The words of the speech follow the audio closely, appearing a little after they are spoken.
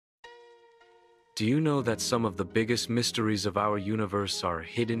Do you know that some of the biggest mysteries of our universe are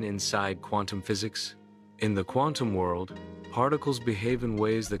hidden inside quantum physics? In the quantum world, particles behave in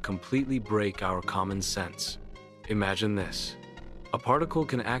ways that completely break our common sense. Imagine this. A particle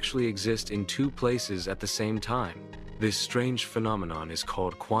can actually exist in two places at the same time. This strange phenomenon is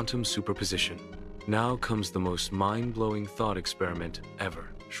called quantum superposition. Now comes the most mind-blowing thought experiment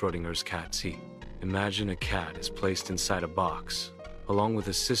ever, Schrödinger's cat. See, imagine a cat is placed inside a box, along with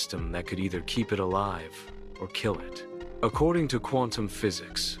a system that could either keep it alive or kill it. According to quantum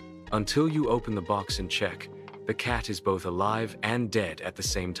physics, until you open the box and check, the cat is both alive and dead at the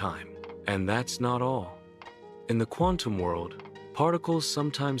same time. And that's not all. In the quantum world, particles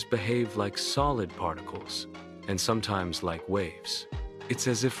sometimes behave like solid particles, and sometimes like waves. It's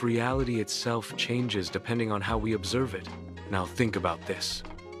as if reality itself changes depending on how we observe it. Now think about this.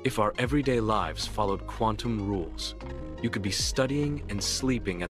 If our everyday lives followed quantum rules, you could be studying and sleeping at